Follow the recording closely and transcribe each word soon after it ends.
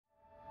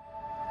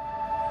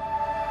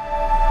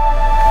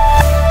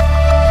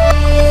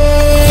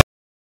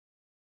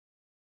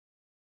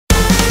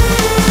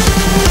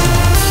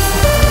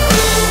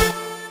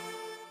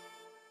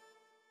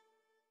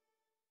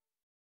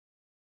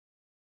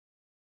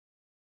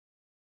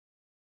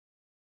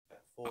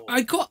4.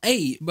 I got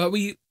 8, but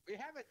We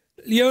haven't.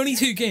 the only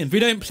 2 games we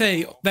don't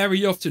play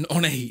very often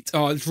on 8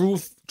 are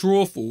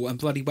Drawful and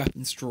bloody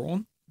Weapons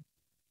Drawn.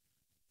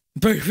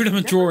 Both of them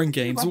are drawing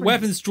games.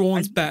 Weapons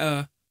Drawn's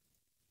better.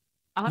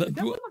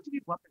 Definitely want to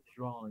be weapons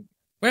drawing.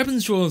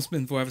 Weapons Drawn's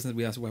been forever since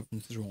we had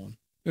Weapons Drawn.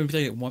 We only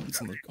played it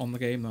once on the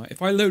game night.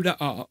 If I load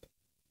that up,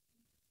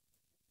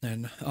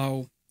 then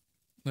I'll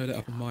load it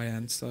up on my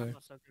end. So I'm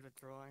not so good at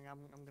drawing. I'm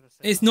gonna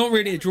say it's not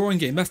really a drawing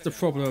game. That's the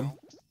problem.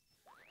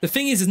 The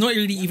thing is, it's not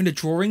really even a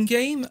drawing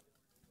game.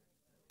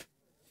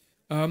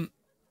 Let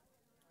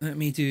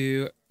me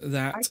do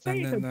that I say and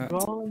it's then a that.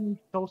 drawing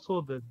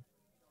social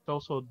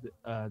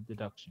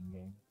deduction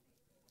game.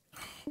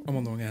 I'm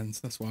on the wrong end.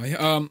 That's why.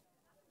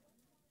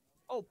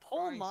 Oh, pole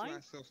Drawing mine.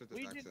 slash social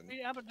We deduction.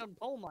 haven't done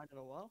pole mine in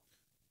a while.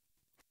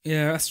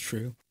 Yeah, that's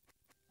true.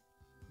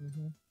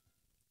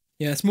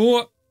 Yeah, it's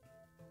more.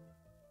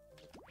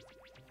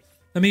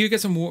 Let me go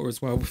get some water as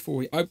well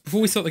before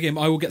we start the game.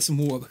 I will get some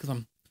water because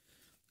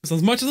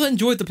as much as I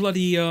enjoyed the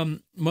bloody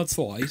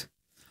mudslide,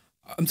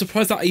 I'm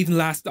surprised that even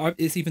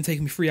it's even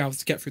taken me 3 hours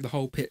to get through the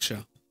whole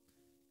picture.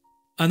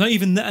 And I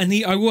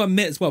will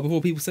admit as well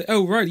before people say,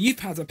 "Oh right, you've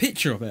had a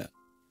picture of it."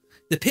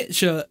 The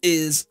picture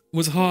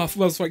was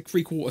like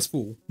 3/4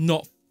 full,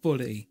 not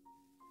fully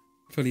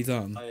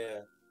done. Oh,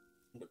 yeah.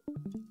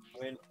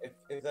 I mean,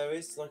 if there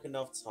is like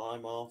enough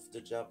time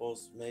after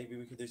Jabos, maybe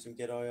we could do some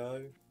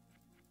Get.io.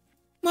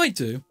 Might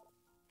do.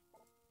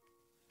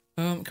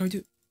 Can we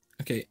do?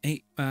 Okay,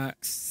 8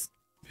 max.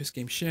 Post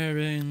game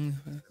sharing.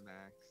 Max.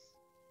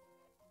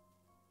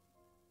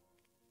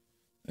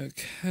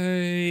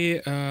 Okay.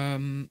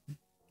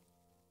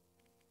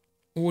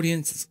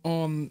 Audience is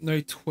on.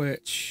 No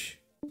Twitch.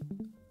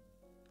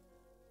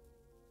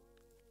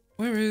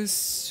 Where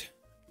is?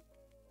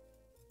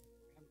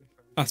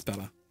 That's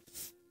better.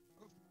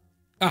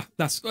 Ah,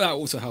 that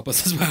also helps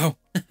us as well.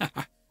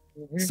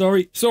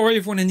 Sorry,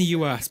 everyone in the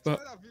US, but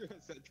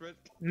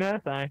No,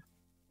 it's fine.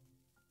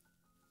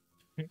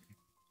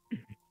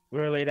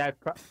 Really,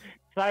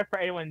 sorry for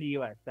anyone in the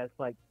US. That's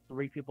like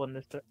 3 people in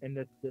this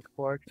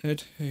Discord.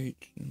 Ed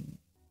H.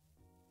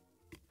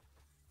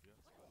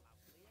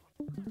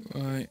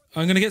 Right,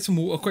 I'm gonna get some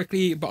water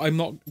quickly, but I'm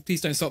not.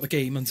 Please don't start the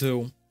game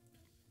until.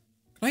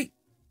 Right.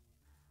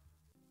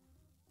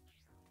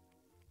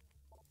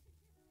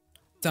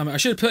 Damn it! I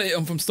should have put it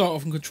on from start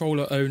off on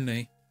controller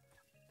only.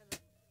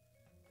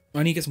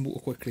 I need to get some water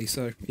quickly,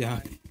 so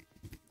yeah.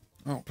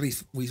 Oh,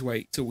 please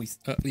wait till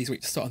please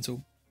wait to start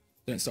until.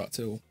 Don't start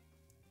till.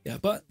 Yeah,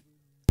 but.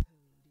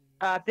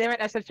 Damn it!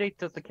 SSJ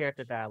took the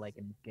character that I like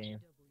in this game.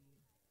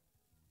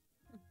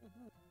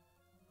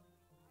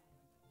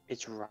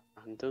 It's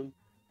random.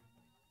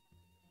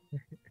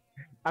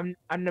 I'm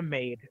the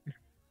maid.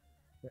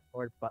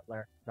 Or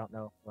butler. Don't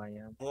know who I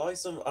am.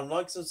 I'm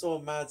like some sort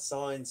of mad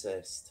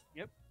scientist.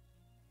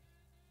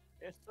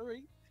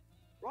 S3.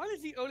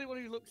 Riley's the only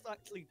one who looks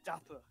actually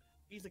dapper.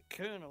 He's a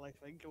colonel, I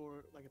think,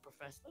 or like a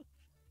professor.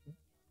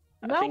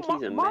 I think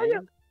he's a Mario.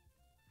 man.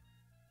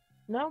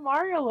 No,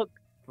 Mario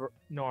looks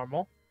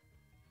normal.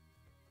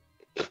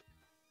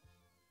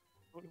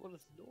 Only one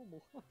that's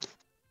normal.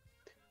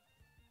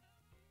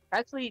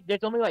 Actually,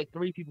 there's only like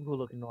 3 people who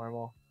look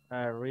normal.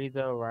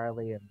 Rizzo,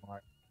 Riley, and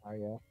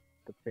Mario.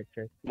 The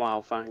pictures.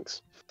 Wow,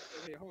 thanks.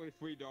 There's only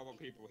 3 normal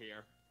people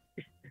here.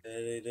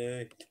 They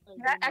do.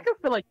 I can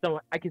feel like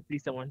someone. I can see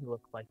someone who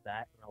looks like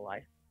that in real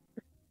life.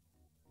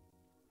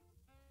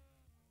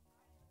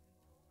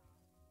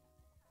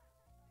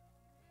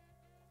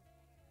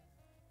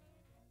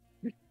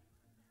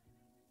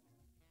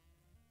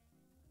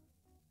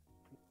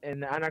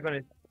 And I'm not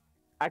gonna.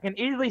 I can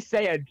easily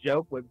say a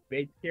joke with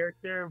big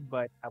character,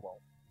 but I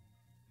won't.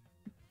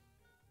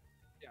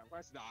 Yeah,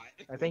 let's not.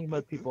 I think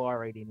most people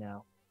already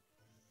know.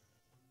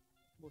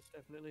 Most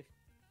definitely.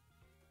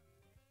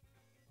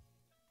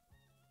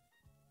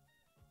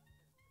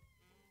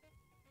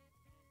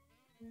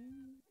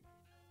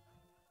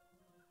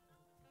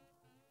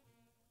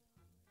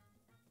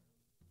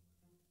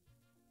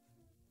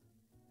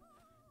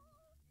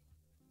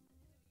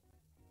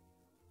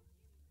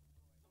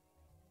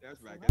 There's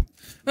Megan.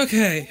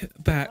 Okay,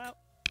 back. Now,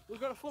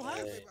 we've got a full house.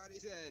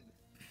 Everybody's in.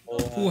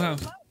 Full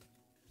house.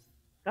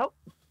 Nope.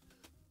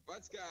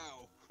 Let's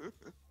go.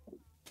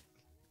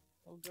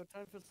 I've got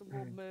time for some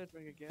more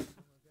murdering again.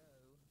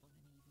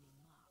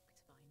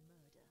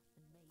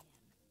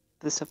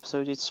 This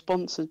episode is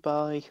sponsored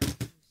by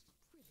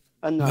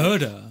a knife.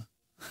 Murder.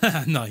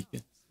 Knife.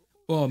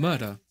 Or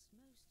murder.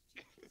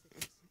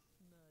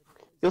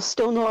 You're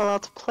still not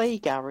allowed to play,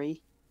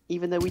 Gary,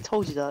 even though we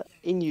told you that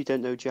in You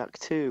Don't Know Jack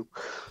 2.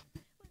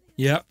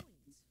 Yep.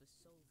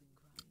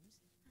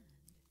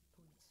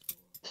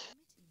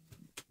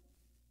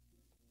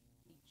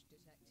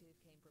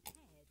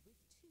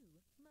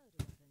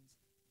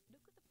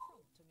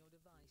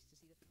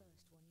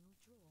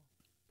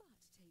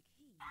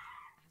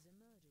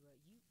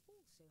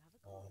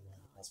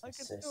 That's my I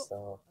can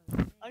sister.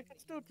 I can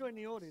still join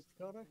the audience,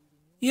 can't I?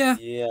 Yeah.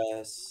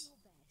 Yes.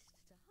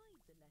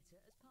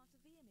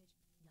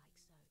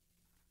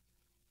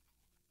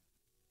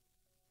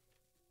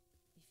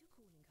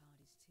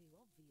 too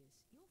obvious,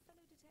 your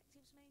fellow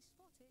detectives may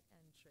spot it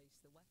and trace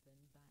the weapon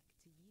back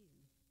to you.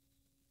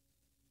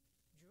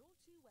 Draw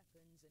 2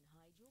 weapons and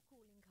hide your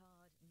calling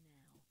card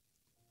now.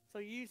 So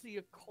usually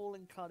your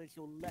calling card is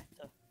your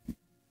letter.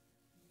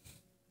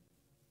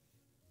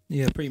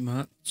 Yeah, pretty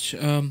much.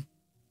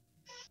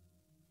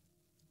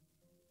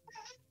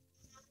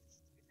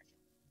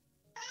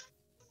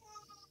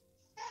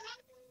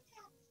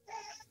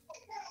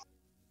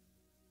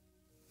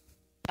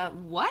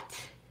 What?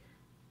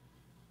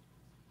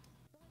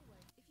 By the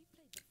way, if you've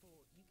played before,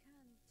 you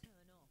can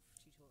turn off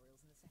tutorials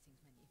in the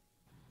settings menu.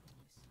 Promise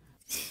not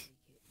to take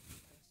it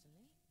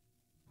personally.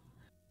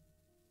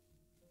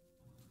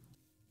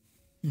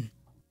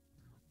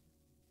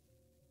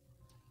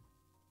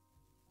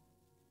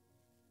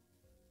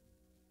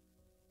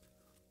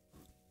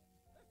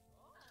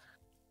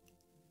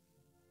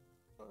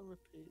 Try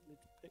repeatedly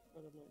to pick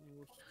whether lightning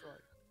will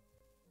strike.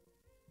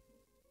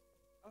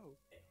 Oh.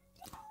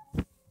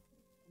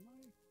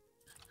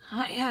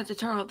 I had to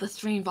turn up the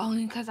stream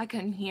volume because I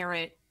couldn't hear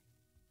it.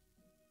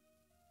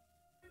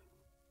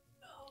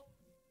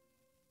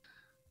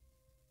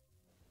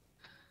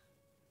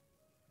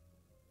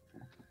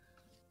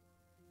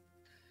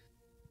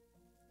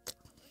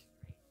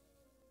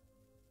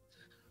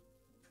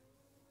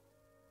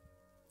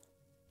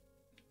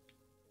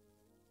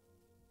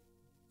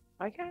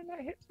 I cannot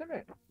hit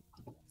submit.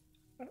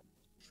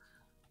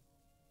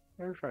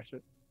 Refresh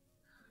it.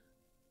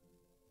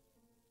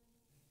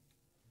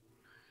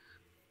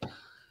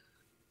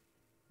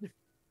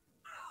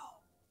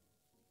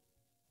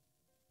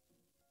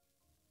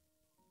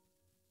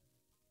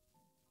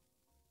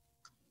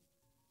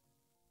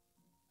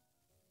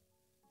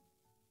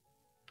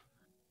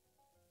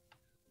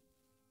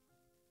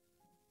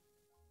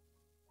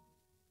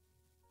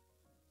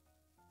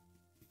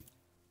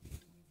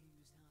 You've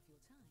used half your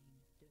time.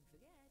 Don't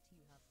forget,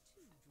 you have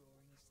 2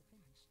 drawings to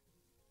finish.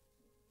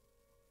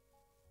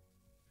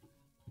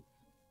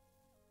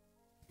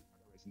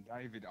 Is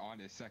David on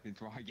his second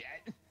try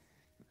yet?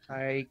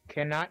 I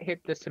cannot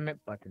hit the submit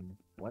button.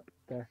 What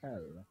the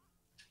hell?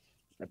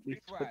 Let me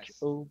switch Refresh.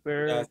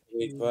 over. That's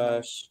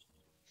refresh.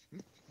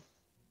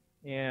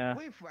 Yeah,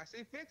 Refresh,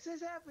 it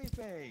fixes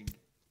everything.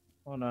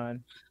 hold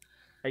on.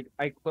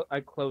 I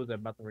closed it,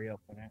 about to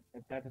reopen it.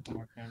 If that doesn't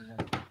work, then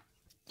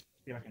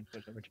see if I can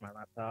switch over to my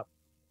laptop.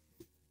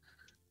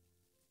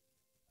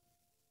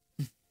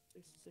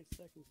 66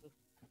 seconds left.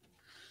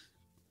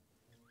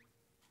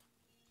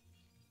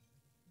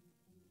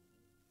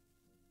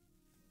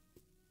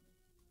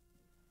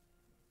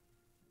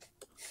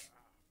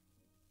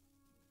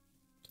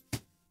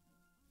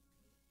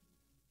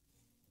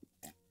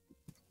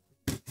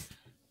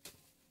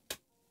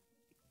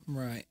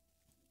 Right.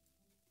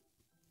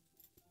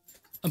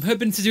 I'm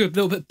hoping to do a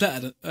little bit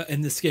better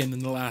in this game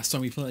than the last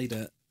time we played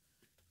it.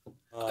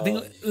 I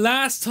think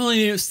last time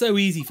it was so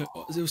easy.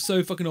 It was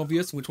so fucking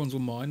obvious which ones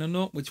were mine and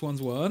not, which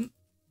ones weren't.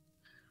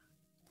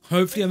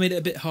 Hopefully I made it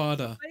a bit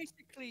harder.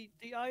 Basically,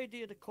 the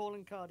idea of the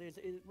calling card is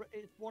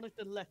it's one of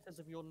the letters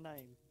of your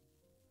name.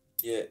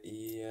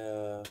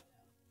 Yeah.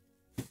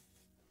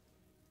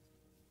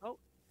 Oh,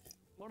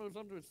 one was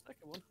under the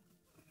second one.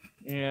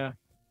 Yeah,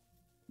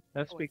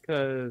 that's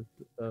because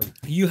of.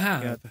 You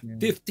have Yeah.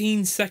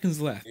 15 seconds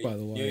left, by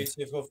the You way.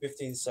 need for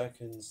 15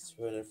 seconds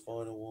for the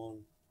final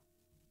one.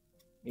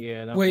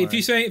 Yeah. Don't Wait, worry.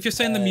 if you're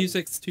saying the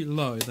music's too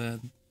low,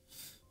 then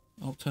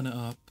I'll turn it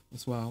up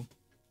as well.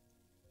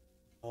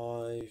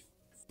 5,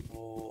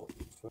 4,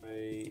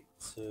 3,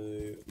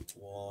 2,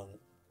 1,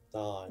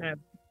 die. Yeah.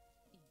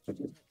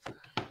 Each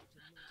detective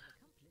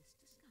will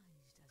collect a mortal accomplice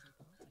disguised as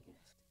a party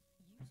guest.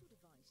 Use your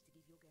device to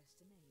give your guest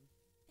a name.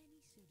 Any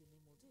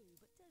pseudonym will do,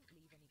 but don't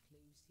leave any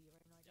clues to your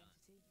own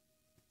identity.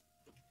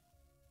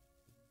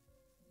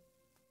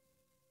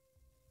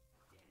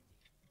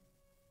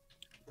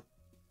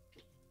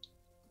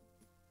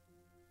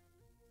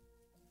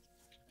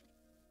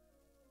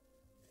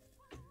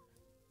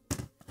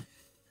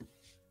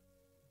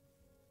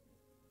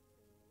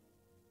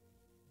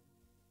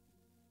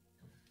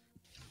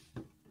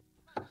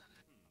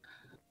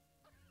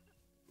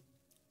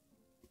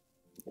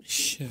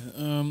 Shit.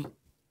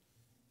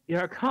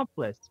 Your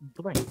accomplice,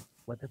 blank.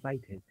 What have I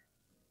did?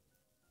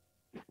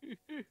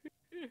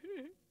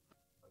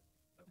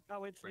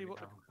 Can't wait to see Bring it what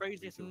the down.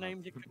 craziest We do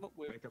names you have- come up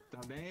with. Make up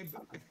the name.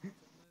 Moment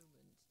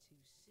too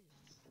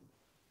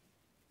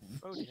soon.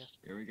 Oh dear.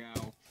 Here we go.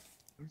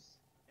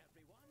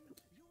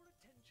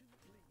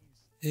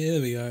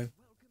 Here we go.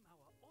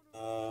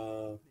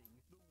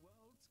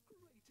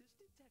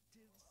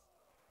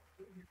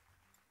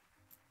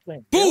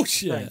 Blank.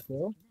 Bullshit! Blank,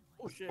 Bill.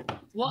 Oh shit.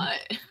 What?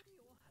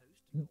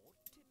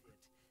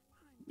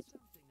 Looks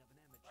like one of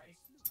your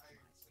drawings is out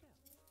in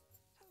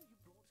the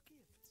open,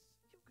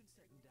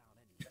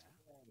 just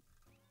as well.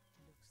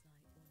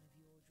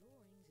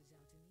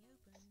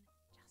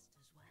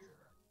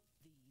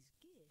 These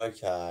gifts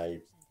Okay.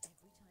 represent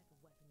every type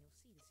of weapon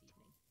you'll see this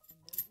evening,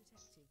 and no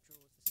detective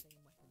draws the same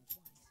weapon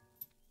twice.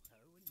 Oh,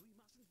 and we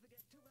mustn't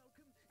forget to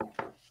welcome your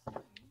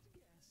esteemed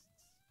guests.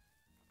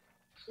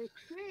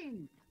 It's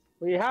me.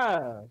 We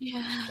have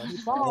Yeah. Buddy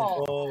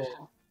Paul,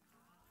 Oh,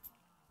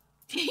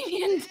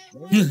 Damien.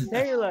 Damien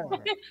Taylor,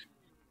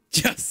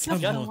 Just Just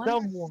someone.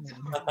 someone.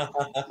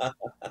 someone,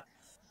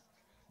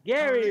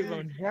 Gary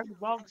from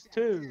Jackbox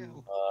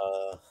 2,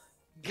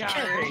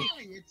 Gary.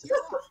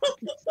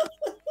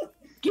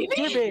 Gimme.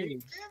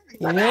 Gibby,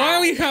 Why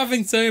are we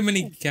having so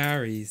many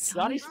Garys?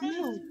 Johnny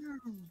Snow,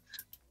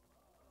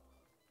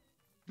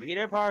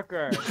 Peter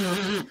Parker,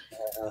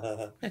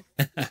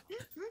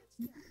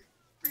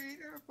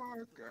 Peter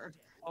Parker.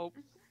 Oh,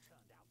 Turned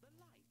out the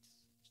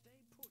lights. Stay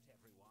put,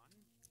 everyone.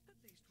 At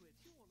least with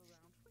you all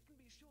around, we can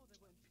be sure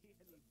there won't be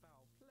any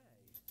foul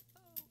play.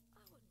 Oh,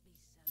 I wouldn't be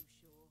so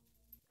sure.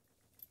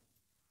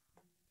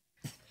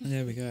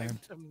 There we go.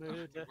 to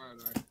murder.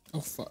 Oh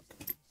fuck.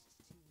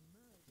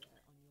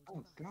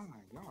 Oh god,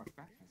 y'all are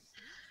fast.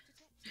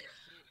 Yeah.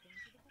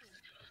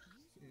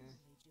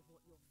 Knowledge of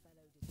what your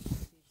fellow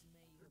detectives may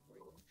have written,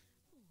 or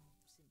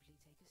simply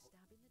take a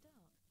stab in the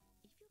dark.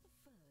 If you're the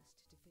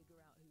first to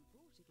figure out who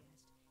brought a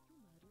guest,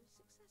 your murder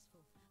is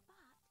successful,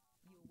 but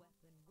your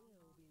weapon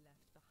will be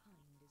left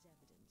behind as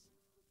evidence.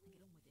 And get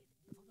on with it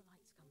before the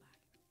lights come back.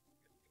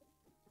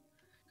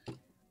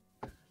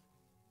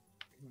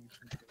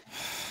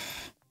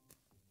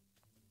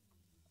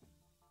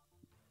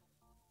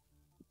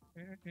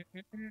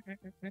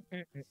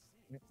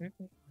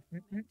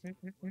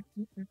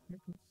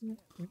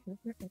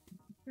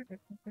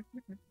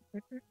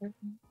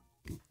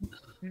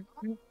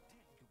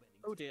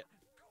 Oh dear.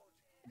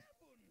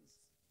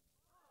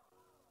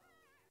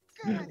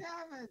 Good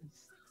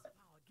heavens!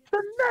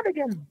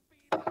 Shenanigans.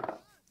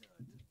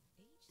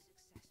 Each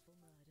successful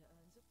murder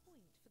earns a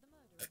point for the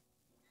murderer.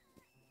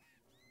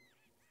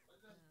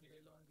 And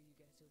the longer you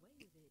get away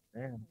with it,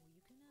 the Damn. more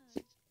you can earn.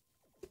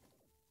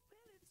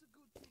 Well, it's a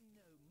good thing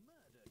no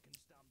murder can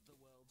stump the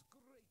world's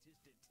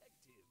greatest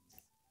detectives.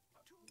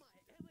 To my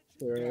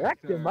amateur.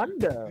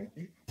 Rectamundo.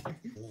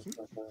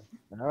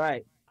 All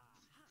right.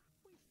 Aha,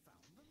 we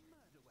found the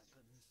murder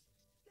weapons.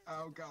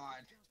 Oh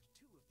god. Just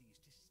two of these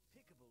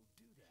despicable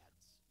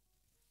doodads.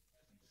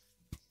 Thanks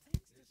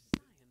to science,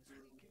 we can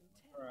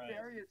tell.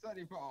 Gary and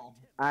Sunny Paul.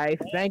 I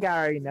think I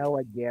already know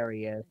what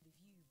Gary is.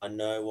 I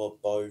know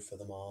what both of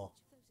them are.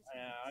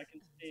 Yeah, I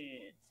can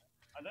see it.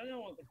 I don't know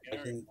what the I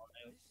Gary can- one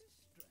is. This is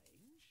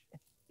strange. If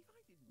I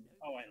didn't know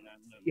Oh, wait, no.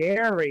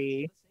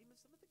 Gary. the same as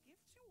some of the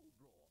gifts you all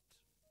brought.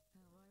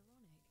 How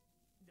ironic.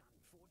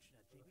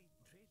 Unfortunately, we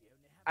really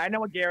only have I know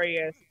what Gary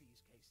is.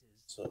 these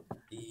cases. So,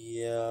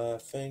 yeah, I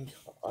think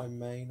I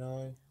may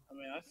know. I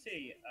mean, I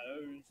see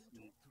O's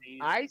and T's.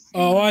 I see.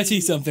 Oh, I see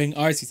something.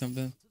 I see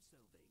something.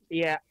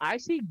 Yeah, I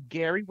see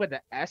Gary with an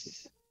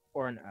S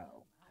or an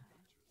O.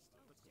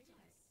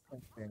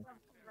 Okay.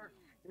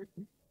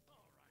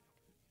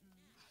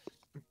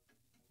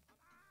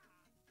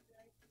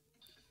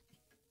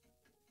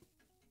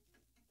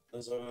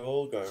 So we're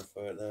all going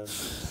for it then.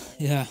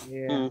 Yeah.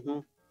 Yeah. Mm-hmm.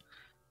 All right,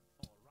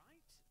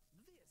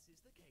 this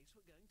is the case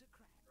we're going to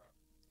crack.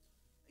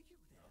 You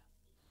there.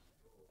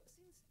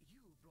 Since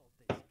you brought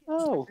this gift,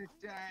 Oh,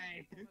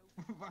 Today.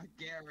 Fuck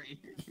Gary.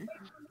 use your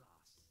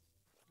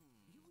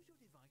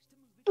device to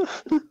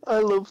move it. I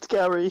loved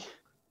Gary.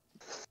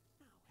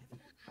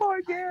 Poor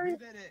You Gary.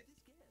 did it.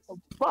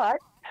 But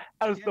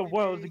as the Gary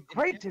world's Lee and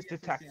greatest Gary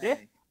detective,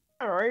 Society.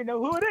 I already know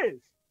who it is.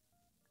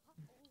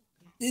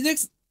 It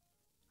looks.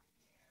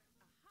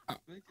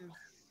 Because,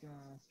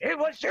 It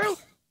was you.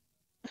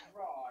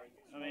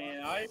 I mean,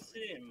 I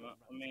see him.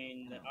 I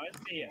mean, I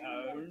see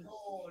O's.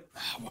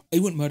 He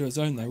wouldn't murder his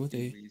own though, would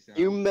he? Lisa.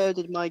 You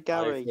murdered my I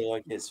Gary. feel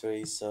like it's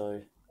me,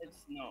 so.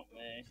 It's not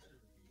me.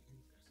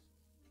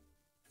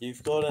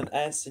 You've got an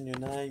S in your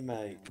name,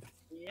 mate.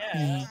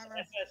 Yeah,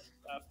 SS.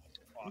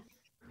 Fuck.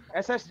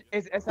 SS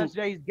is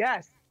SSJ's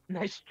guess.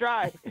 Nice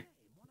try. Hey,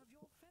 one of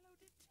your fellow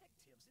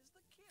detectives is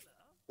the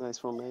killer.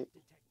 Nice one, mate.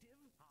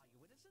 Detective, are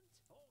you innocent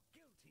or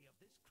guilty of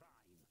this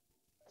crime?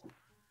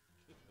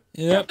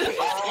 Yep.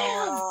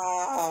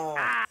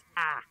 Ah!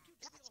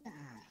 But that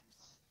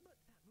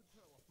would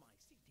throw off my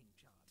seating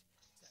chart.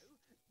 So,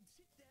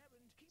 sit there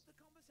and keep the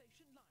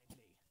conversation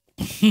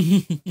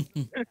lively.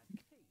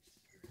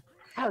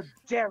 How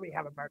dare we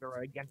have a murderer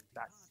against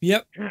us?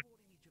 Yep.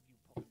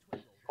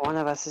 One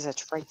of us is a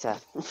traitor.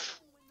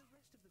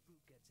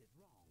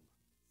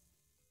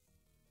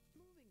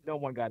 No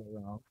one got it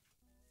wrong.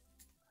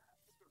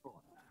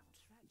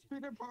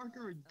 Peter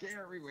Parker and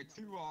Gary with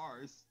 2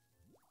 R's.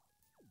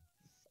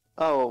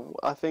 Oh,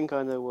 I think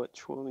I know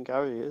which one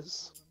Gary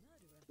is.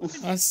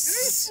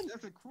 That's...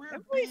 There's a queer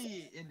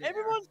B in there.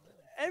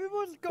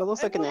 Everyone's got. It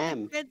looks like an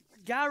everyone's M.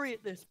 against Gary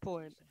at this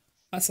point.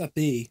 That's a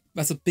B.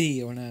 That's a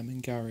B or an M in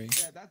Gary.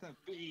 Yeah, that's a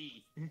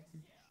B.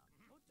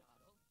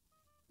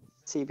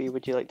 CB,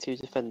 would you like to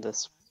defend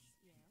us?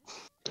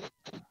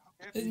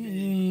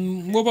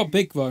 What about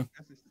Big though?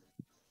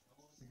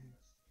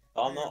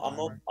 I'm not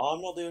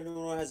the only one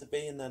who has a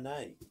B in their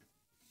name.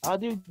 I'll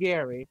do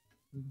Gary,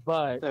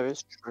 but That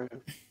is true.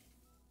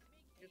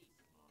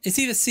 It's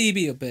either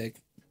CB or Big.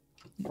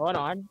 hold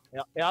on.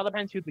 It all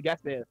depends who the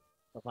guest is.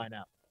 We'll find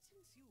out.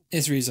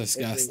 It's Rizzo's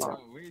guest. Oh,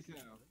 Rizzo.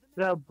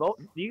 So both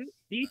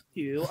these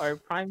two are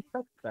prime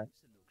suspects.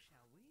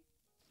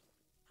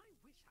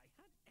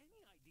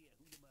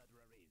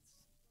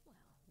 Well,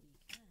 we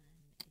can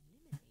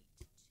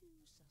eliminate two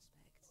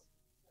suspects.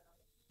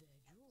 Their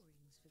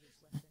drawings for this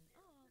lesson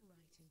are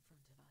right in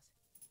front of us.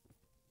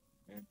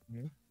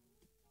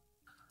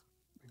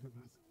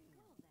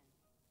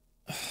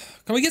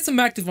 Can we get some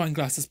magnifying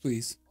glasses,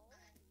 please?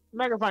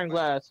 Magnifying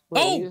glass,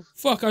 Oh, please.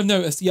 fuck, I've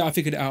noticed. Yeah, I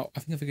figured it out.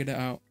 I think I figured it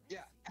out. Yeah.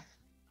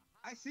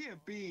 I see a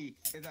B.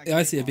 In that Yeah,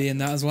 I see a cave B in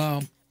that also. as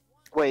well.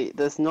 Wait,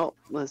 there's not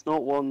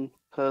one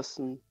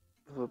person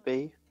with a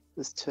B.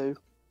 There's two.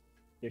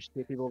 There's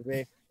two people B.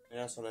 And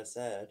that's what I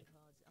said.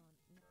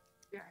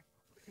 Yeah.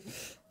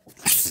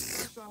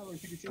 So you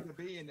can see the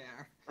B in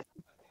there.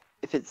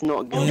 If it's not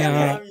Oh, good,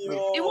 Yeah.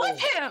 Daniel! It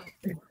was him.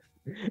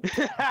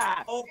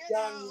 Oh,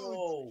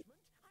 Daniel!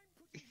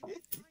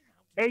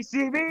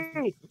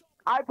 ACB,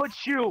 I put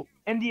you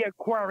in the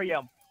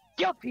aquarium.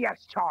 Guilty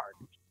as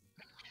charged.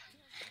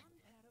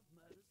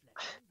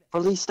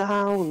 release the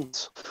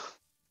hound.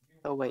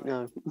 Oh wait,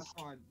 no. That's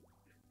one.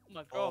 Oh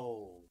my god.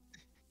 Oh.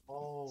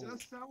 Oh.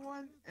 Just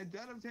someone and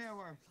Denim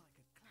Taylor.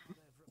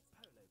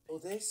 Oh,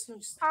 this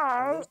looks...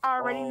 I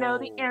already know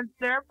the Oh.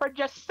 answer for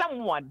just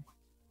someone.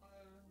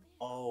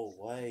 Oh,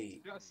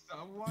 wait. Just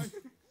someone.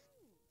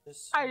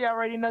 This... I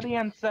already know the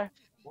answer.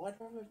 Why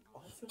do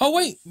I feel Oh,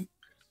 like wait.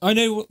 I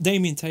know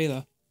Damien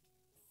Taylor.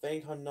 I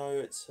think I know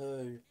it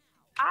too.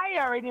 I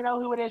already know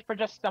who it is for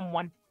just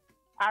someone.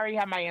 I already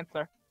have my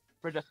answer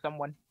for just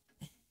someone.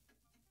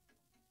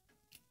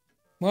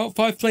 Well,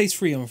 5 plays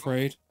free, I'm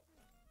afraid.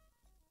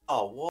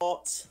 Oh,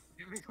 what?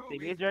 Here we go.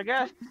 CB is your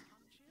guess.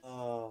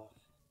 Oh.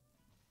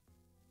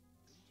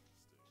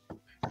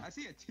 I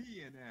see a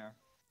T in there.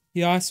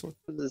 Yeah, I saw.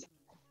 There's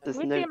Let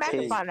me see no a T.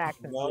 magnifying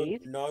accent, No,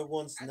 please. no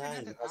one's I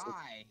name. think that's has an a-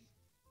 I.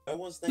 No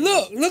one's name.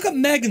 Look, has a look at T.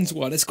 Megan's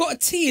one. It's got a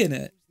T in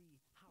it.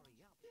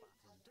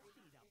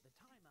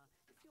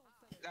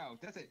 No,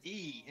 that's an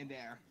E in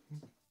there.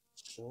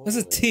 There's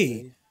a T.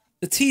 Surely.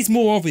 The T's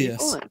more obvious.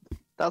 Oh,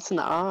 that's an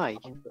I.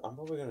 I'm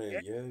probably gonna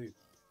you.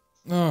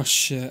 Oh,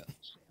 shit.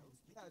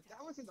 Yeah,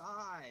 that was an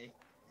I.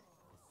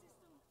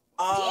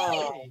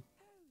 Oh.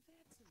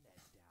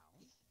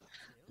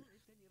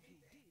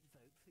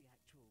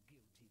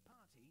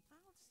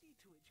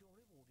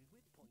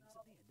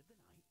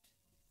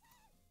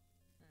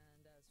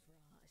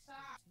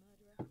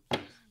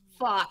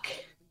 Fuck.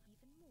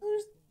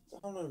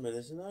 Hold on a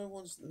minute. No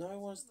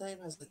one's name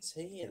has a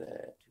T in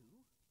it.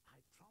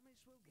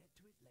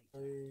 So,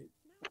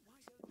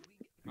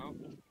 Oh,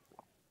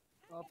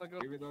 Oh, thank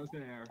God. maybe those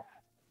there.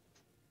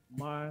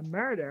 My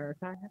murder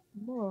attack.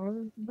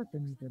 More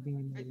weapons are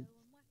being used.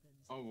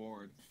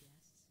 Award.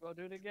 We'll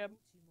do it again.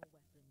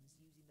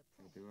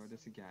 We'll do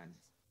this again.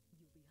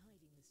 You'll be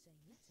hiding the same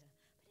letter,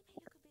 but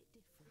it may look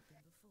a bit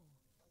different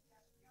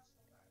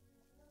than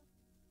before.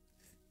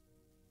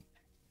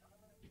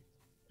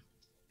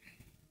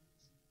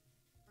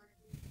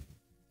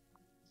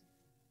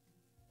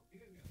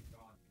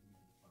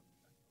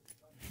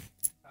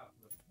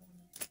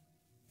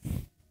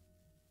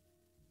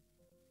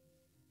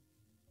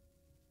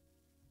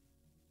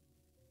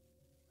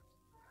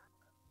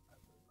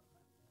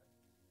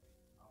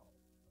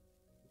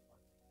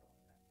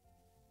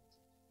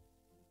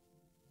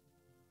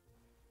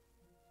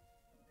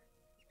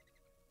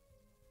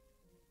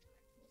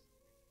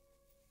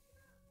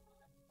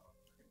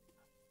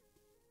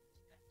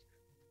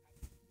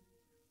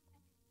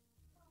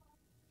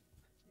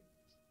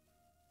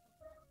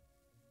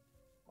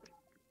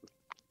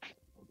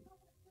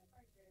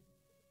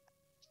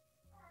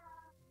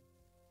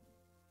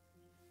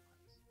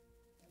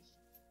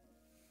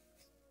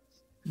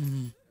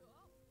 Mm.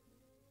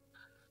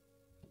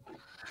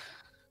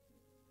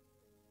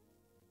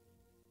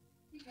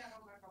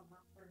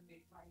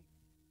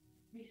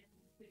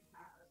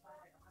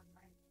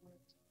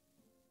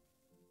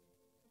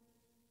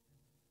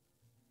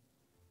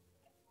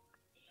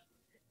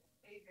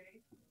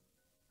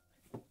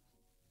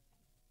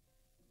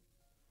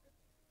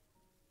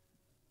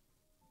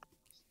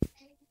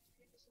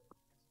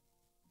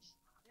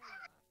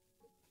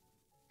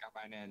 Got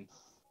mine in.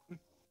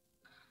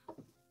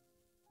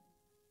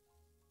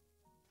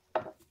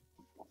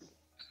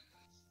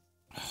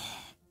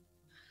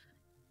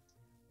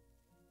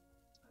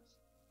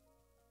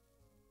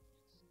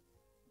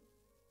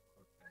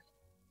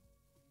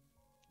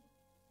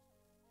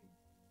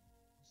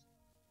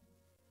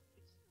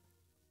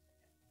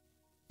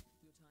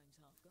 Your time's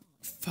half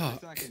gone.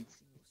 Fuck. Seconds.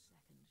 Your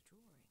second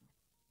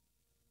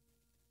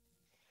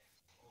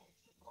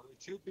drawing. Only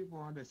 2 people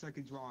on the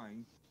second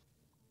drawing.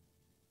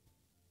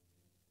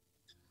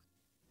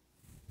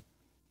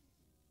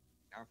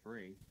 Now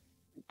 3.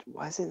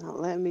 Why is it not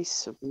letting me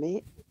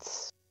submit?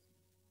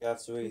 you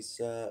have to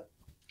reset.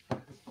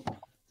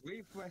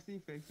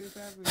 Refreshing fixes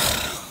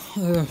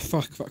everything.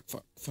 Fuck.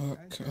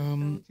 I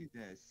told you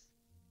this.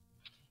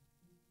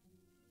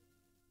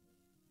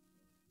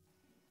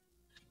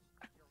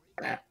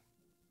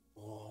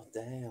 Oh,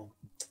 damn.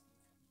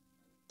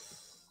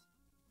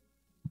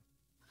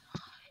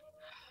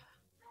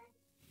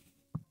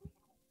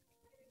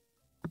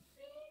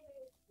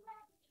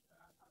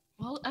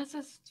 Well,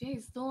 SSG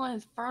is still on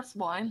his first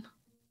one.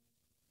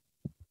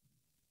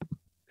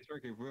 It's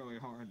working really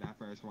hard, that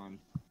first one.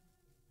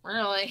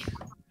 Really?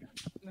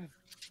 Okay,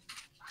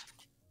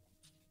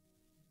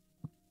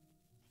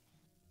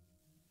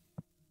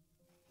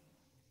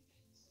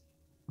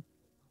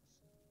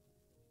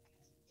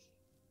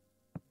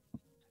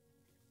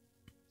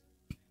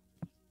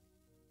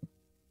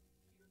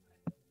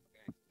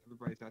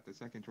 everybody's at the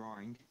second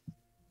drawing.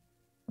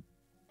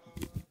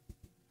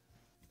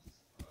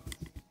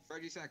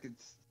 30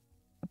 seconds.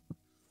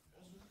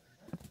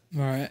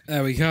 Right,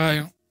 there we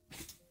go.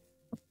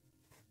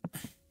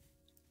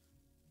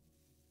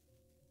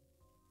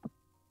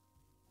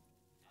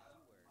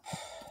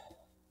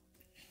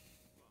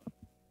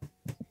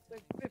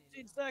 Take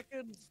 15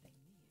 seconds.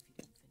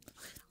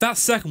 That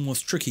second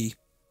was tricky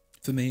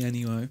for me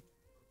anyway.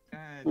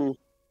 Oh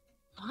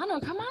no,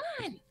 come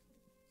on!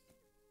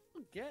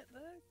 We'll get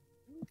there.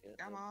 We'll get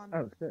Come there. on.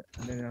 Oh shit!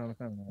 I didn't know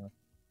what I'm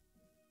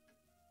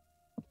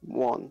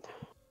 1.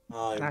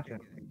 Hi. Okay.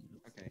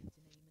 Okay.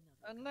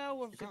 And now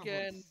once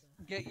again,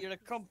 get your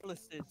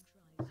accomplices.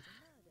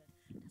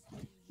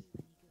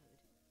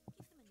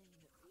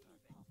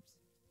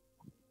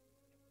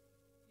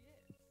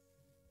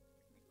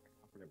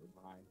 Confident with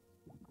mine.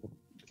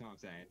 That's all I'm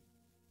saying.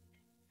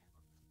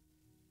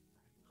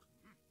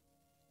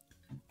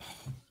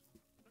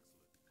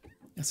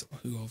 That's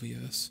who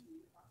obvious.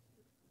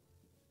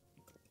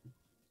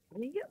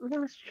 When you get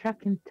lost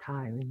track in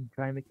time and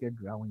try to make your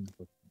drawing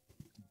book.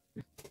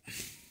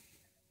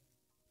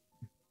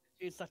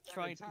 Is that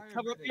trying to Entire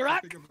cover up minute your to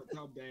act? think of a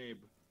dumb babe.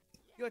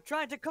 You're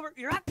trying to cover up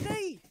your act,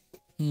 eh?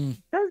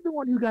 That's the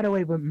one who got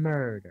away with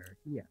murder.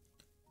 Yeah.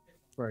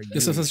 For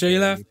Guess you, that's Jay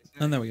left. It's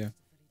And there we go.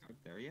 Oh,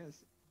 there he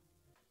is.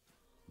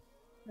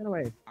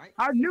 Anyway, I-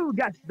 our new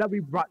guests that we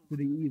brought to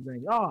the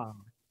evening. Oh,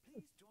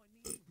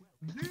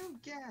 New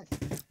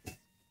guest.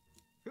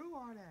 Who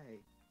are they?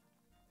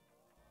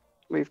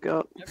 We've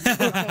got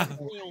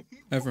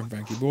Everyone,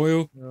 Frankie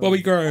Boyle,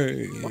 Bobby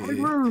Gray,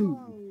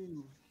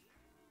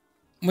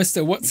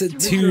 Mr. What's It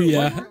to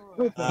Ya?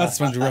 That's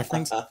a SpongeBob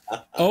reference.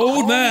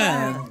 Old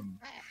Man,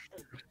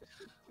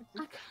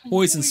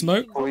 Poison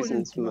Smoke,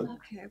 Poison Smoke.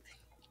 Okay.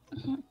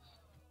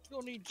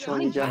 Johnny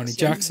Johnny Johnny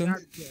Jackson.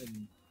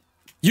 Jackson,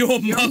 Your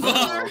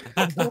Mother,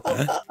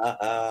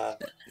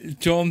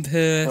 John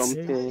Pierce,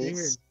 Tom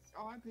Pierce.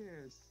 Oh, I'm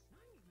Pierce.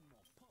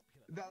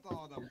 That's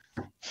all of them.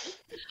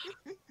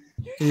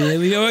 Here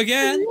we go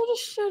again.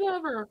 Weirdest shit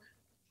ever.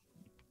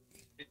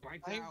 It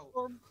wipes I'm out.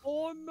 from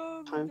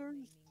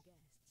Ormonders.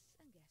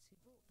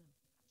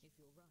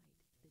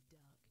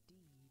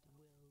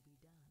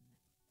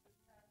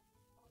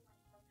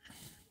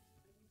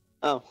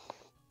 Oh.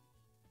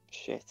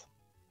 Shit.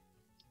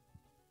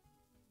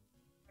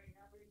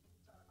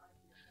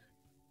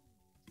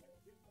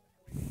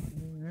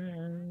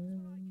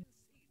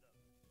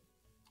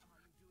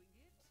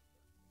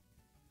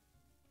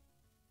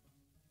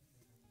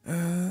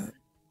 Damn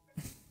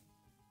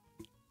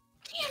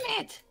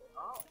it!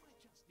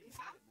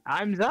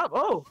 time's up.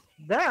 Oh,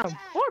 damn.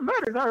 4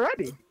 murders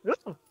already.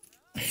 Ooh.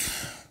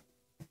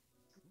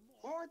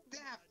 Or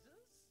death.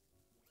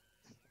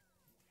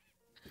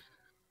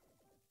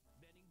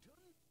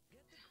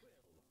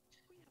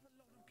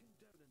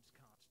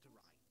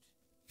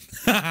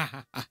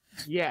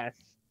 Yes.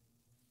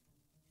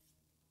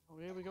 Oh,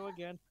 here we go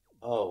again.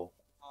 Oh.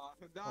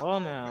 Oh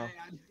no.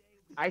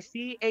 I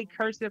see a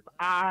cursive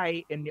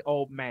I in the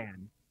old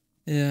man.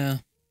 Yeah.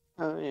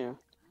 Oh, yeah.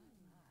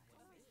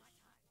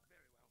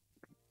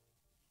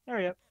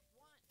 Hurry up.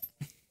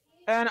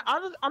 And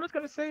I'm just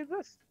gonna say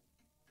this.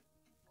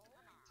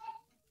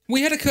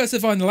 We had a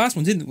cursive eye in the last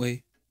one, didn't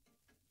we?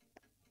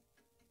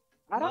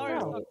 I don't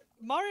know.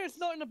 Mario's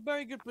not in a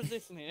very good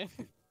position here.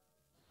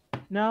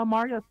 No,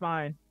 Mario's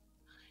fine.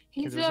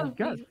 He's Because it's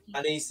good.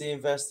 And he's the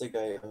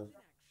investigator.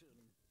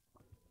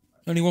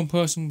 Only one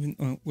person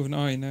with an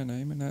I in their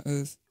name, and that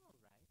is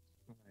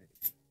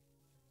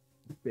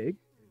Big.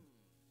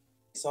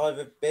 It's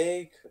either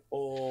big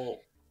or...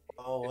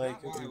 Oh, It's wait.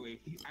 not could be-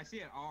 Wiley. I see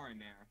an R in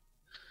there.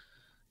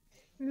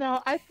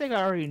 No, I think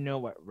I already know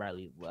what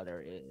Riley's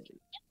letter is.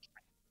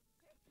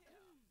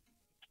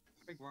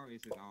 I think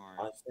Wiley's an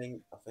R. I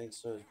think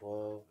so as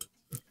well.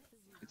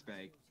 It's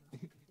big.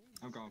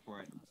 I'm going for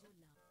it.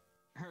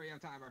 Hurry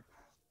up, timer.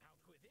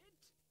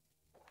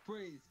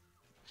 Please.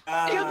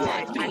 Ah,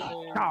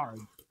 Charge.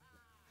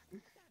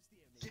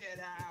 Get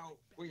out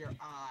with your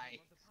eye.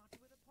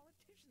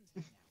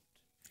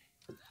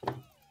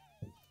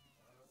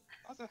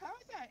 Also, how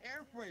is that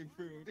airplane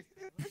food?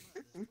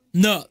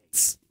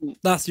 nuts.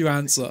 That's your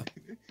answer.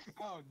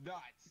 Oh,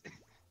 nuts.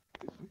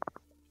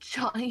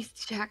 Johnny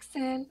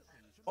Jackson.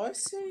 I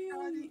see.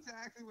 Not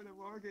exactly what a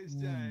mortgage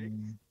J.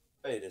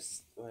 Wait a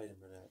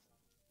minute.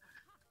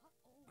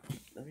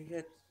 Let me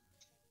get...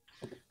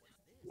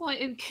 What?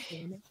 I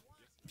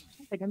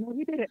think I know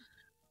he did it.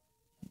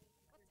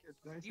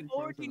 You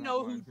already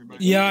know who.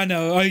 Yeah, I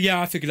know. Oh,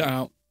 yeah, I figured it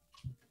out.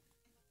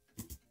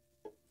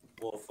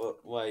 What for?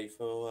 Wait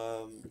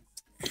for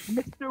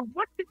Mr.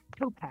 What's it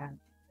Topaz?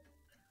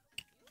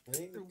 I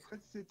think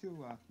What's it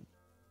to?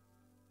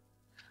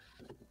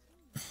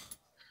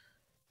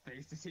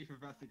 face to Chief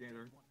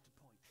Investigator.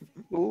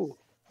 Ooh.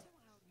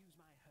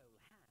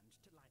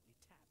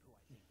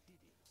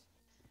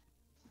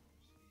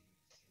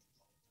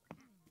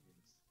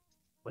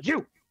 But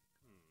you.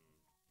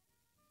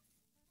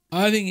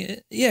 I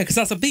think, yeah, because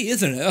that's a bee,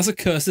 isn't it? That's a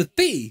cursed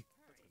bee.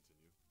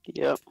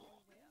 Yep.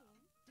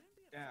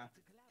 Yeah.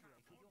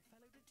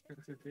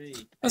 Could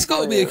be. That's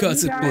got to be a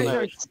cursed You guys bee.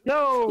 are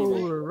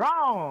so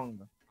wrong.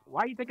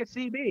 Why you think it's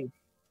CB?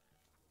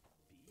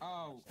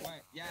 Oh,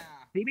 wait, yeah.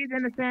 CB's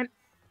innocent.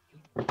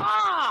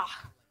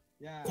 Ah!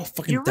 Yeah. Oh,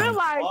 fucking You damn it.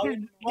 realize Why his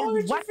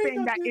would you think weapon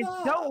I'd that do is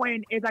that?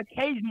 showing is a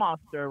cage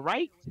monster,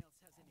 right?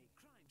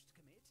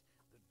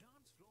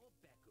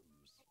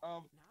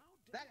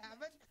 That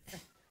happened?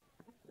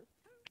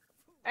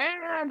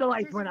 And the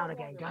lights went out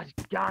again.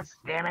 God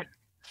damn it.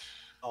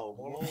 Oh,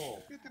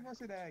 no. Get the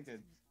most of that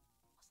again.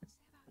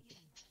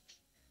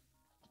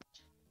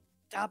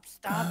 Stab,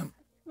 stab.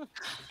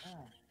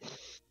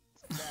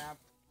 Snap.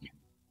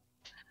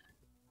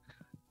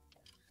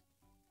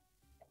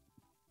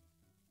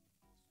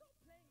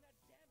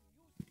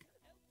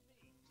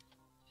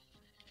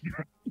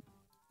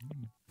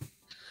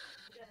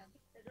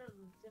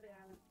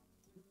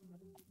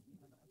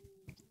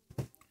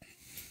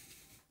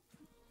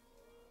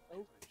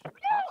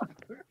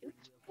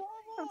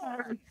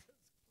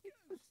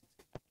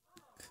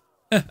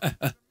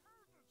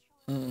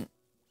 Mm.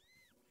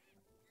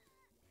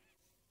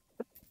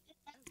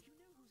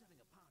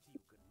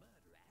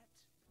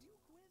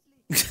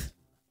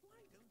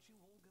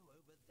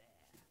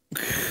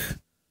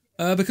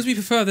 Because we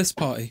prefer this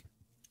party.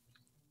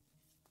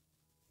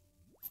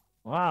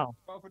 Wow.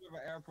 Both of them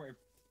are airport.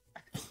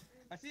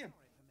 I see him.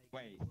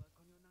 Wait.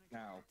 No.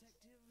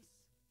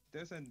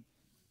 There's an.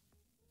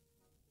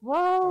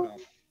 Hold Well, up.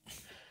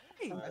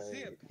 I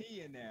see a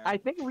P in there. I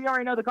think we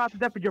already know the cause of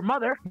death of your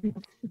mother.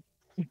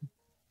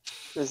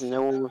 There's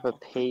no one with a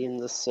P in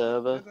the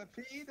server. There's a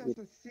P, there's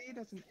a C,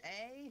 there's an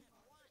A.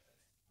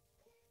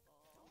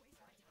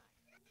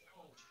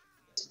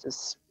 It's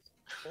just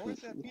Or is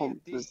that P Pump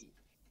and D? was-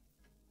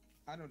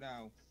 I don't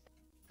know.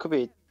 could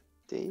be a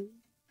D.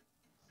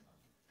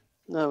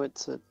 No,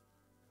 it's a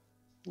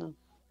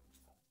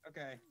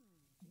Okay.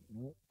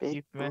 big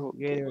Chief broad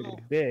Investigator D. is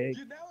big.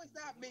 You know it's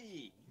not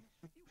me.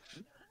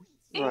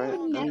 It Right,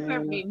 will never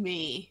be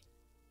me.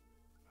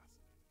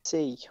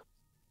 C.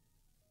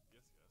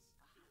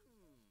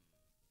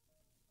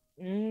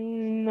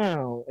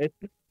 No,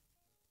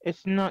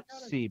 it's not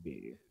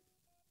CB.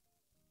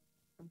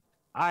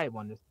 I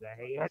want to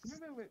say it's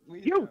Remember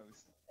with you.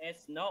 Weirdos?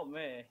 It's not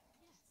me.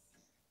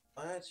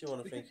 I actually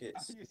want to think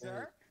it's. Are you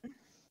sure?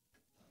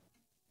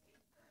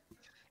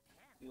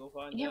 You'll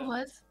find It out.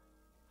 was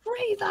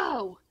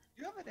Rizzo.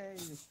 You have an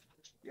A.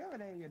 You have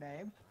an A in your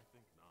name.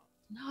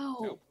 No.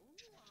 Nope.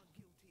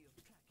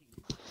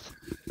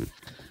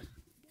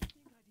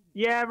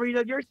 Yeah,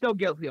 Rita, you're still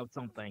guilty of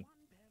something.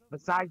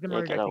 Besides the Yeah,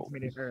 murder get that you out.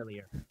 committed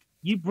earlier.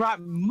 You brought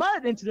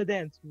mud into the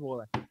dance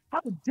floor.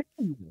 How dare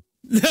you?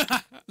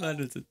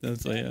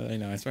 That's very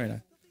nice, very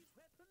nice.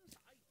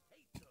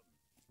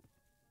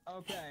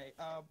 Okay.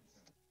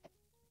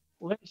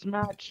 Let's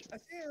match. I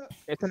see a.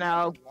 It's an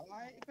L.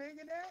 Y thing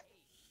in there.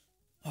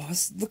 Oh,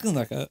 it's looking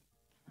like a.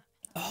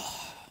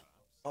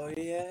 Oh,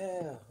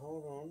 yeah.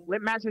 Hold on.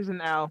 Lip match is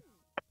an L.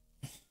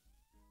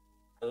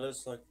 It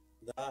looks like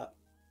that.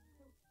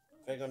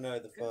 I think I know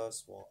the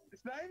first one.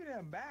 It's not even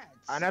a match.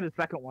 I know the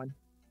second one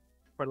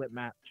for lip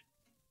match.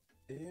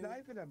 It's not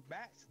even a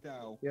match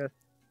though. Yes.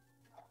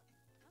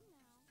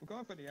 We're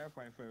going for the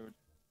airplane food.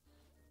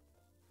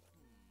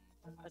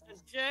 This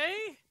is Jay.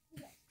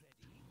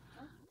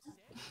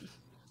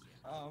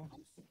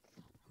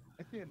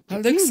 I see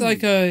That looks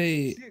like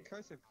a. see a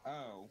cursive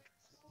O.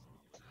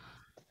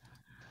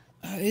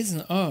 That is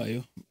an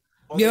O.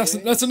 Oh, Yeah,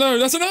 it that's is? an O.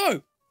 That's an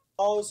O.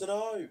 Oh, it's an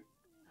O.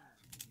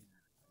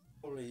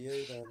 Probably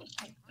you then.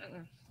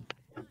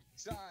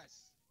 Sus.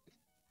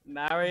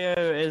 Mario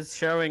is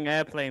showing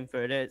airplane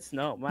food. It's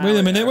not Mario. Wait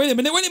a minute. Wait a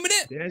minute. Wait a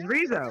minute. There's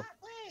Rizzo.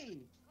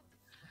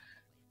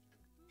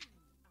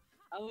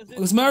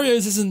 Because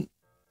Mario's isn't.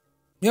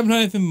 We haven't heard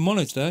anything from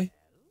Mono today.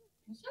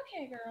 It's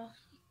okay, girl.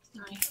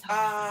 Nice.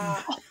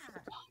 Ah!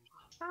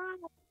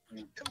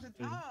 It was an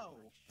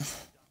O.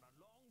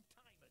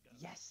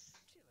 Yes.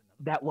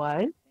 That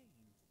was?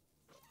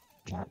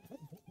 Give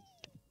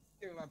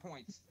me my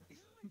points.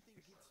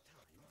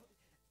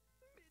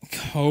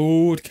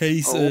 Cold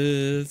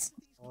cases.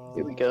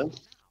 Here we go.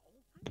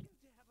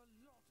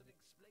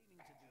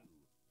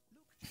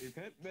 It's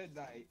hit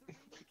midnight.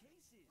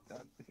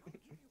 Done.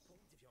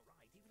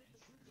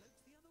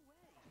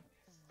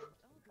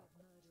 Argot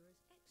murderers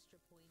extra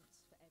points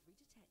for every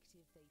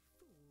detective they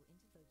fool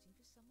into voting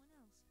for someone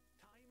else.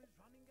 Time is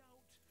running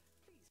out.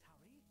 Please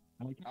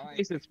hurry. Alright.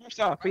 Cases. First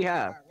off, we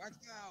have Let's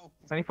go.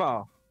 Sunny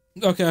Fall.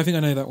 Okay, I think I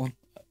know that one.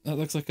 That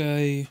looks like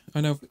a.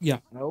 I know. Yeah.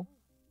 No.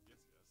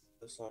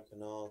 Looks like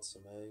an R to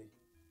me.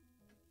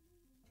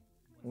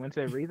 You want to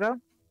say Rizzo?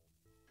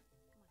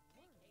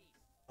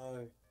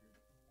 Oh.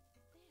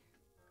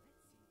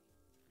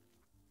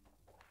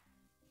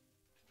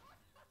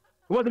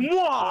 was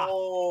moi!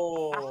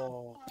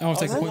 Oh. I'll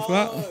take a point for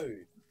that. no.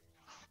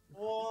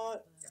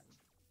 What?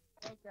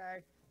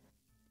 Okay.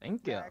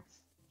 Thank you.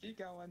 Next. Keep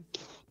going.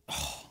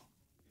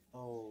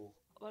 Oh.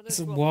 Well, There's this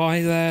a one-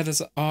 Y there, there's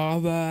an R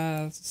there,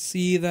 there's a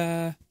C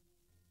there.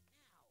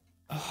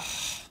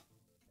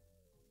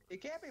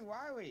 It can't be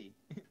Wiley.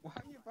 Why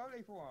are you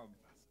voting for him?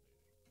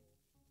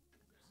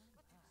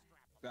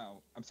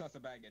 No, I'm supposed to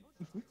bag it.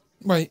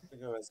 Wait. I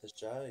go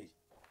SSJ.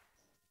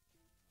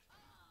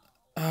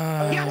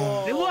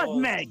 Yes, it was Oh.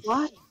 Meg.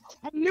 What?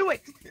 I knew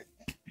it.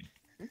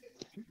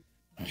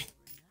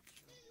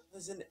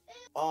 There's an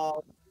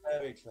R.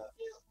 Very close.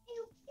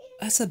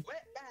 That's a Wet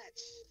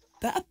match.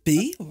 that a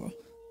B or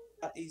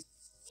That is.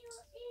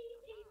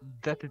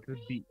 That is a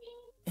B.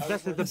 I That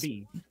was is a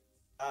B.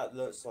 That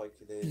looks like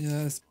it is.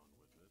 yes.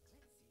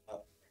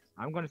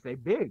 I'm gonna say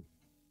big.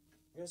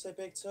 I'm gonna say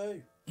big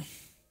too.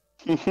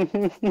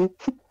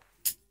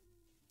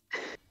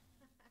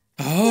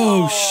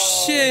 Oh, Oh,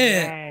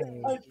 shit!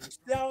 Dang. Oh,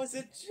 that was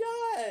a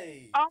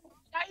J. Oh,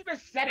 I even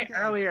said it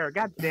earlier.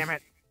 God damn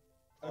it.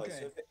 Oh, Okay,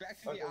 so if it- back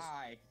to the okay,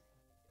 eye.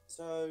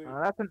 So.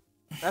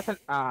 That's an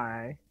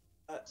I.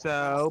 that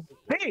So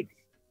has to be-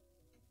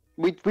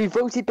 big. We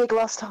voted big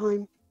last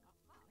time.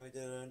 We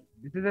didn't.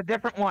 This is a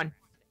different one.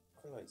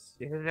 Close.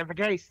 This is a different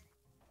case.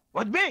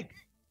 What's big?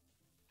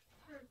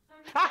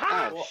 Ha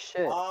ha! Oh What?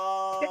 shit.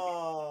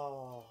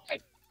 Oh.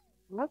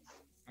 What?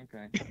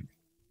 Okay. Didn't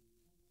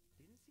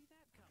see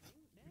that coming.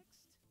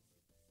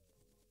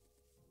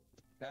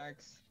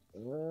 Next.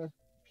 Next.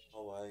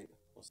 Oh wait.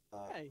 What's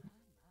that? Hey.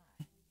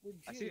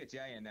 I see a J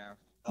in now.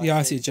 Yeah,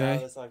 I see a J.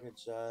 That looks like a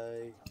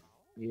J.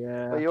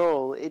 Yeah. Well, you're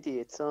all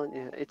idiots, aren't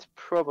you? It's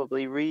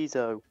probably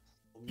Rizzo.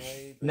 Or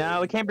maybe.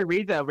 No, it can't be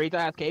Rizzo. Rizzo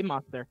has Cave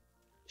Monster.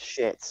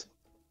 Shit.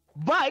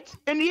 But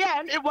in the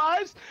end, it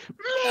was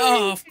me.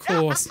 Oh, of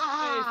course.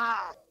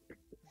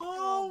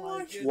 Oh my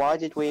god. Why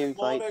did we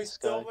invite Mono's this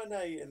guy?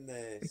 dominating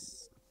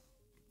this.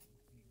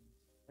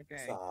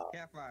 Okay. Stop.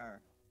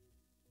 Campfire.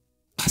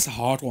 That's a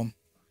hard one.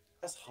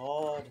 That's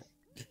hard.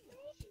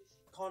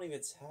 Can't even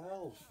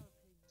tell.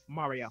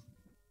 Mario.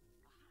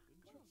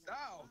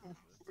 No.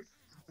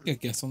 Good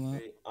guess on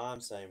that. I'm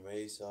saying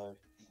Rizzo.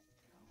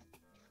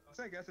 I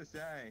think that's a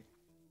J.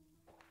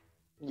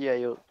 Yeah,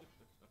 you're.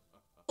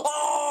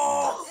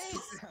 Oh!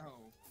 No.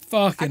 I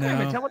Fucking can't even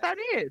hell. tell what that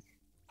is.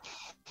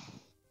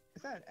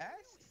 Is that an S?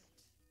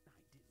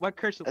 What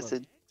curse it That's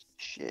was? a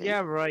shit. Yeah,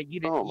 right. You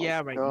did. Oh my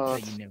Yeah, right. God.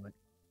 You said you knew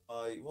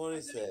it. What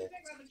is it?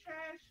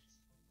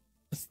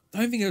 I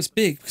don't think it was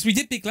big because we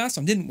did big last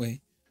time, didn't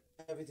we?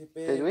 Yeah, we did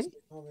Did we?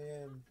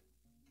 Coming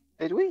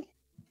Did we?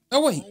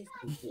 Oh wait,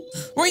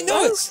 wait,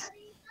 no, it's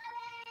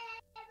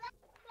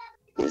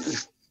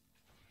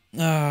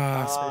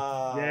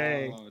ah.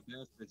 Yay. Oh,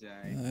 that's the J.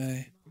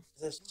 Hey.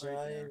 This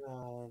J,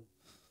 man.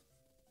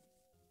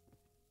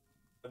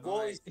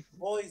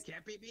 Boys.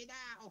 Can't beat me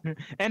now.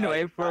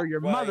 Anyway, Wait, for your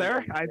wait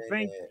mother, a I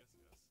think. minute.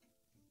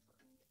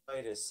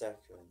 Wait a second.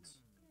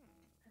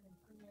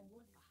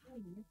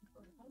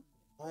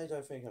 I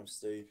don't think I'm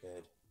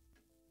stupid.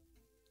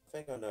 I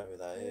think I know who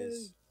that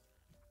is.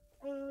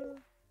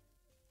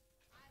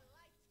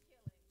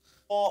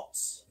 What?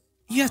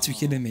 You have to be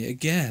kidding me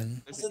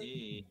again. That's an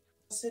E.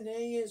 That's an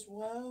E as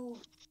well.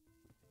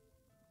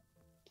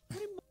 How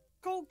many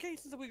gold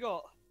cases have we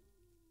got?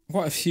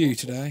 Quite a few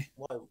today.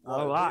 Wait,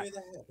 A lot.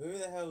 who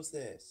the hell's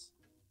this?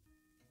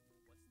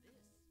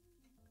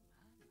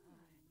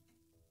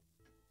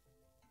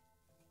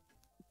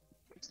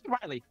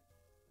 Riley.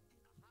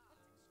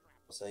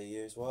 I'll say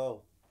you as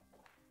well.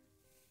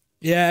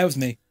 Yeah, it was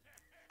me.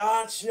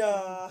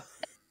 Gotcha!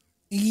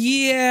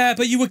 Yeah,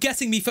 but you were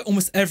guessing me for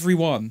almost every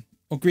one.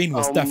 Or Green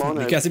was Oh, definitely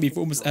Mono. guessing me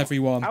for almost every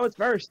one. I was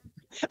first.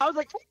 I was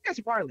like, that's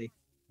Riley.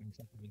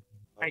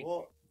 Right.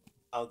 What?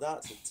 Oh,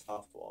 that's a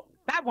tough one.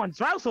 That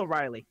one's also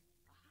Riley.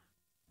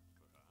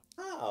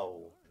 How?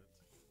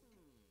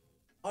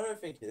 I don't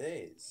think it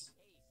is.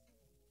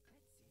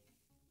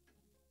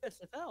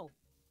 SFL.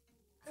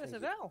 Thank you.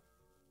 SFL.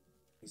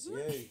 It's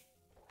you.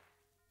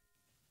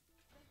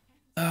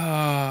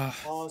 Ah,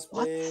 Oh, it's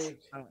What? big.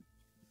 Oh.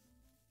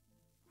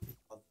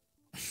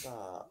 What's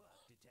that?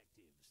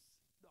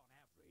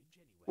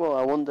 Well,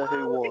 I wonder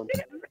who won.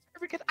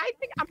 Because I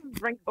think I'm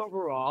ranked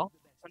overall.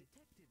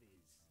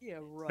 Yeah,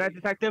 right. Best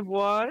detective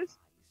was,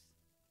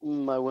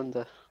 I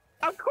wonder.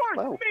 of course,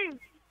 Wow. me. So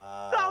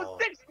Wow.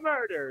 6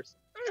 murders.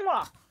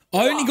 Mwah.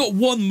 I only got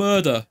one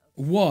murder.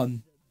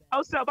 One.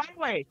 Oh, so by the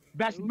way,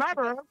 best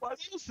murderer was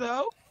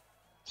also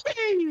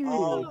me.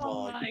 Oh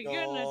Oh my my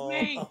goodness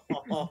me.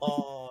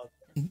 god.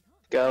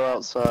 Go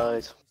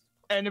outside.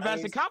 And the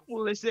best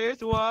accomplice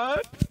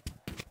was.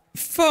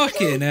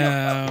 Fucking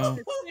hell.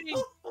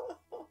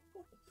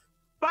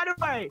 By the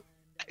way,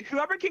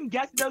 whoever can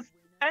guess those.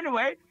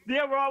 Anyway, the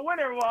overall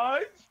winner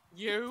was.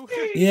 You.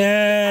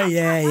 Yeah,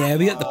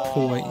 we got the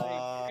point.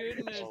 Oh,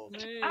 Goodness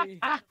me.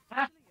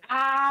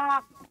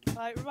 Ah,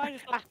 Like, remind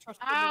us not to trust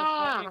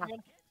them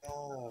again.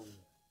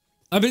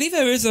 I believe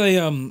there is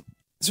a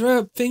is there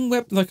a thing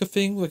like a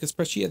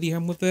spreadsheet at the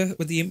end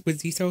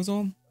with details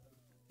on?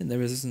 I think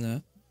there is, isn't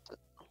there?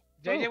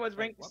 JJ Oh, was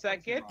ranked what was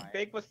second. right?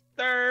 Big was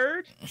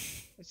third.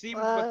 Steve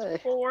was Hey.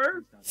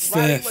 fourth.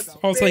 Riley was Fifth.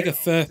 I'll take a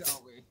fifth.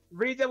 fifth.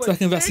 Rita was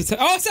Second best sixth.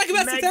 detective. Oh, second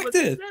best Meg was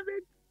detective.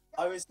 seventh.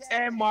 I was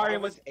And Mario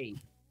was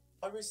eighth.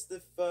 I was the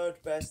third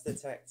best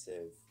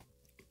detective.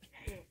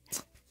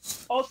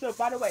 Also,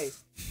 by the way,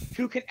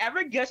 who can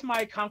ever guess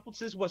my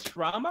accomplices was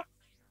from,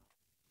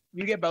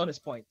 you get bonus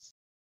points.